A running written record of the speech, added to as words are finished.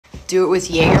do it with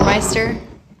Jagermeister?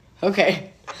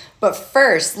 Okay. But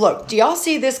first, look, do y'all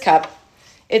see this cup?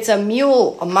 It's a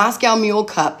Moscow Mule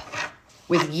cup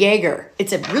with Jager.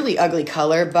 It's a really ugly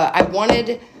color, but I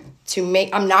wanted to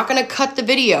make, I'm not gonna cut the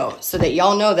video so that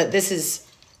y'all know that this is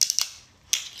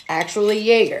actually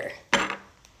Jager.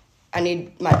 I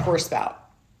need my pour spout.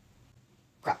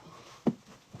 Crap.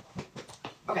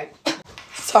 Okay,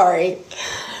 sorry.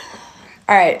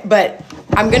 All right, but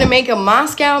I'm gonna make a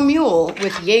Moscow Mule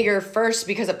with Jager first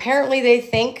because apparently they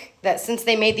think that since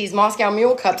they made these Moscow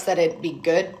Mule cups that it'd be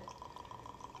good.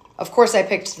 Of course I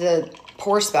picked the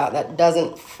pour spout that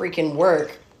doesn't freaking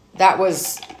work. That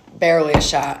was barely a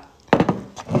shot.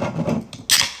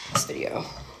 This video.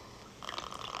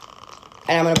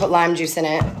 And I'm gonna put lime juice in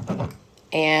it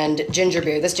and ginger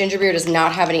beer. This ginger beer does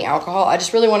not have any alcohol. I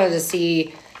just really wanted to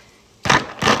see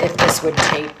if this would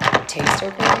taste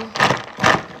okay.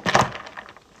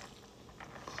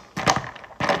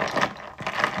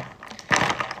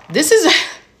 This is,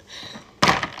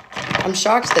 I'm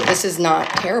shocked that this is not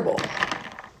terrible.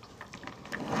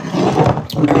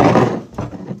 All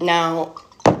right, now,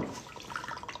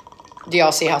 do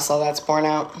y'all see how slow that's pouring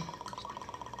out?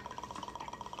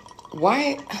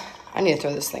 Why? I need to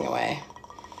throw this thing away.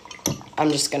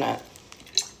 I'm just gonna.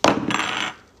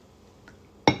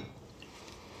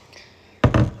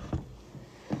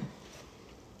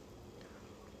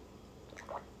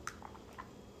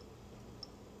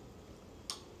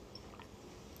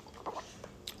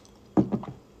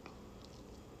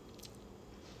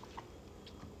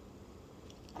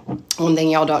 One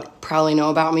thing y'all don't probably know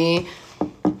about me,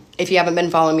 if you haven't been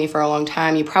following me for a long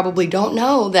time, you probably don't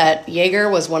know that Jager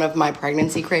was one of my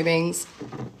pregnancy cravings.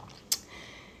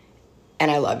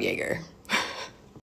 And I love Jager.